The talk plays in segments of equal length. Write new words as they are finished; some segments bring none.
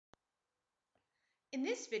In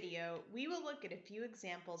this video, we will look at a few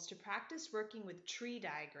examples to practice working with tree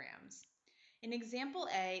diagrams. In example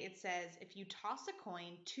A, it says, if you toss a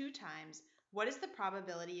coin 2 times, what is the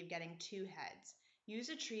probability of getting 2 heads? Use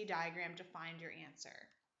a tree diagram to find your answer.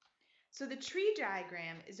 So the tree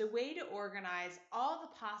diagram is a way to organize all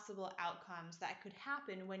the possible outcomes that could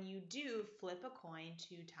happen when you do flip a coin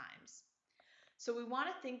 2 times. So we want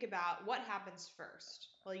to think about what happens first.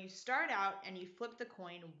 Well, you start out and you flip the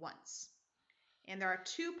coin once. And there are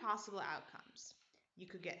 2 possible outcomes. You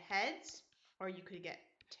could get heads or you could get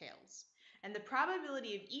tails. And the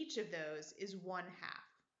probability of each of those is 1/2.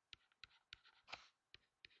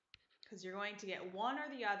 Because you're going to get one or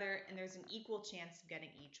the other, and there's an equal chance of getting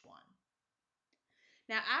each one.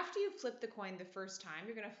 Now, after you flip the coin the first time,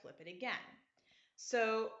 you're going to flip it again.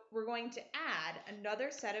 So we're going to add another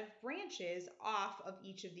set of branches off of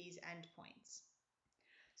each of these endpoints.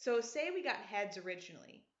 So say we got heads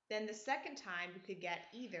originally. Then the second time we could get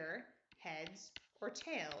either heads or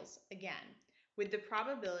tails again, with the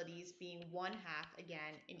probabilities being 1/2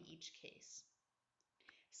 again in each case.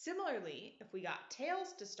 Similarly, if we got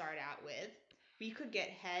tails to start out with, we could get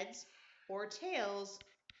heads or tails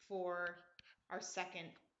for our second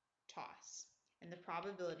toss, and the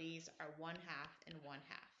probabilities are 1/2 and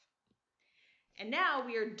 1/2. And now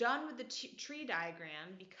we are done with the tree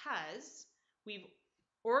diagram because we've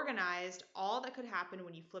organized all that could happen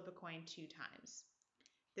when you flip a coin 2 times.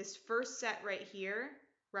 This first set right here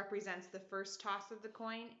represents the first toss of the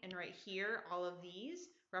coin, and right here, all of these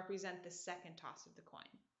represent the second toss of the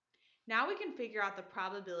coin. Now we can figure out the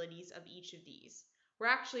probabilities of each of these. We're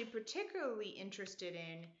actually particularly interested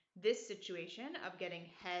in this situation of getting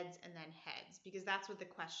heads and then heads, because that's what the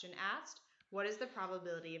question asked. What is the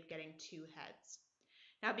probability of getting 2 heads?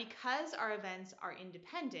 Now, because our events are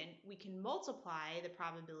independent, we can multiply the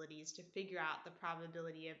probabilities to figure out the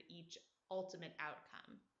probability of each ultimate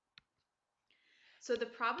outcome. So the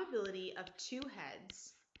probability of 2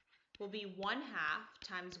 heads will be 1/2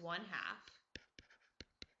 times 1/2,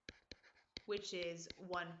 which is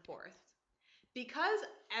 1/4. Because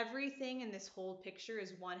everything in this whole picture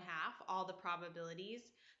is 1/2, all the probabilities,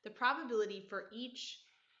 the probability for each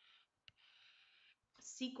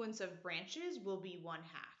sequence of branches will be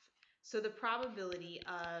 1/2. So the probability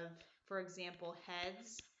of, for example,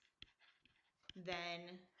 heads,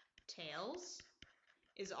 then tails,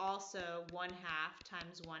 is also 1/2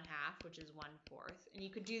 times 1/2, which is 1/4. And you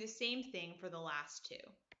could do the same thing for the last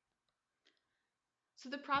 2. So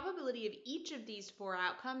the probability of each of these 4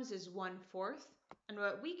 outcomes is 1/4. And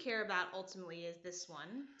what we care about ultimately is this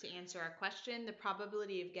one. To answer our question, the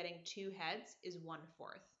probability of getting 2 heads is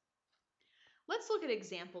 1/4. Let's look at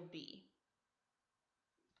example B.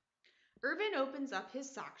 Irvin opens up his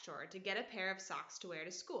sock drawer to get a pair of socks to wear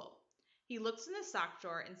to school. He looks in the sock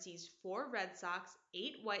drawer and sees 4 red socks,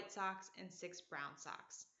 8 white socks, and 6 brown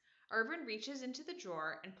socks. Irvin reaches into the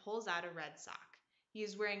drawer and pulls out a red sock. He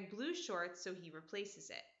is wearing blue shorts, so he replaces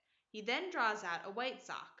it. He then draws out a white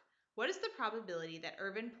sock. What is the probability that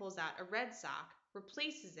Irvin pulls out a red sock,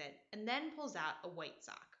 replaces it, and then pulls out a white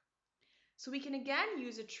sock? So we can again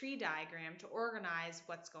use a tree diagram to organize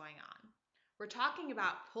what's going on. We're talking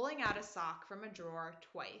about pulling out a sock from a drawer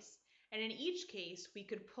twice, and in each case we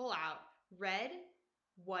could pull out red,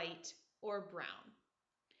 white, or brown.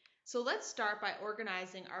 So let's start by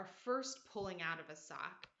organizing our first pulling out of a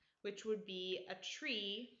sock, which would be a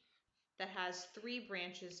tree that has 3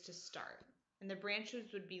 branches to start. And the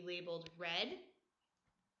branches would be labeled red,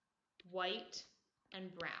 white,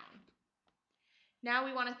 and brown. Now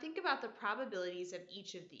we want to think about the probabilities of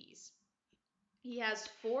each of these. He has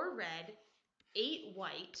 4 red, 8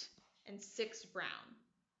 white, and 6 brown.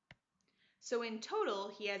 So in total,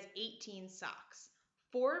 he has 18 socks,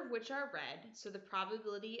 4 of which are red, so the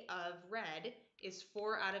probability of red is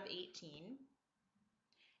 4 out of 18.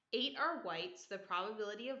 8 are white, so the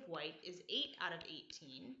probability of white is 8 out of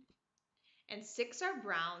 18. And 6 are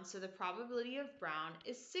brown, so the probability of brown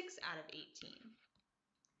is 6 out of 18.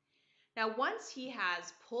 Now, once he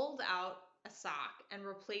has pulled out a sock and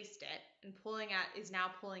replaced it and is now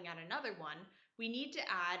pulling out another one, we need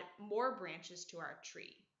to add more branches to our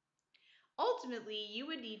tree. Ultimately, you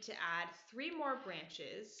would need to add 3 more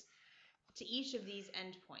branches to each of these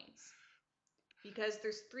endpoints because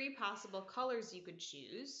there's 3 possible colors you could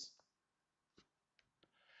choose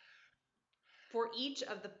for each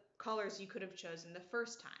of the colors you could have chosen the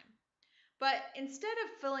first time. But instead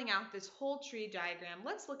of filling out this whole tree diagram,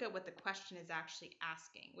 let's look at what the question is actually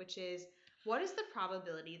asking, which is, what is the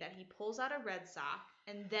probability that he pulls out a red sock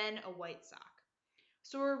and then a white sock?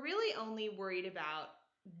 So we're really only worried about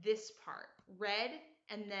this part, red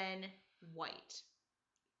and then white.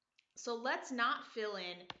 So let's not fill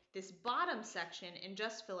in this bottom section and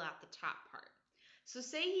just fill out the top part. So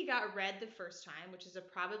say he got red the first time, which is a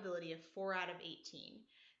probability of 4 out of 18.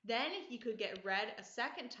 Then he could get red a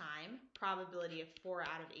second time, probability of 4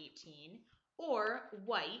 out of 18, or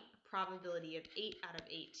white, probability of 8 out of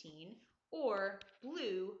 18, or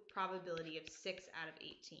blue, probability of 6 out of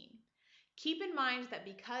 18. Keep in mind that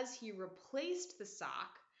because he replaced the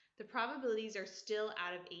sock, the probabilities are still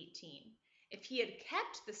out of 18. If he had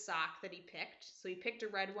kept the sock that he picked, so he picked a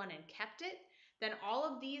red one and kept it, then all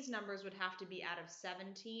of these numbers would have to be out of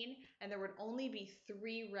 17, and there would only be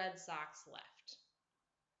 3 red socks left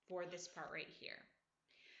for this part right here.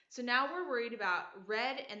 So now we're worried about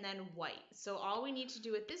red and then white. So all we need to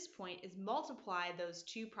do at this point is multiply those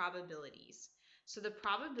two probabilities. So the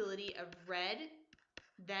probability of red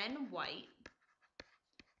then white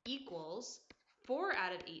equals 4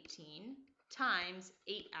 out of 18 times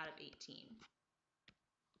 8 out of 18,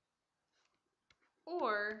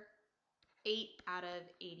 or 8 out of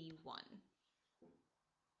 81.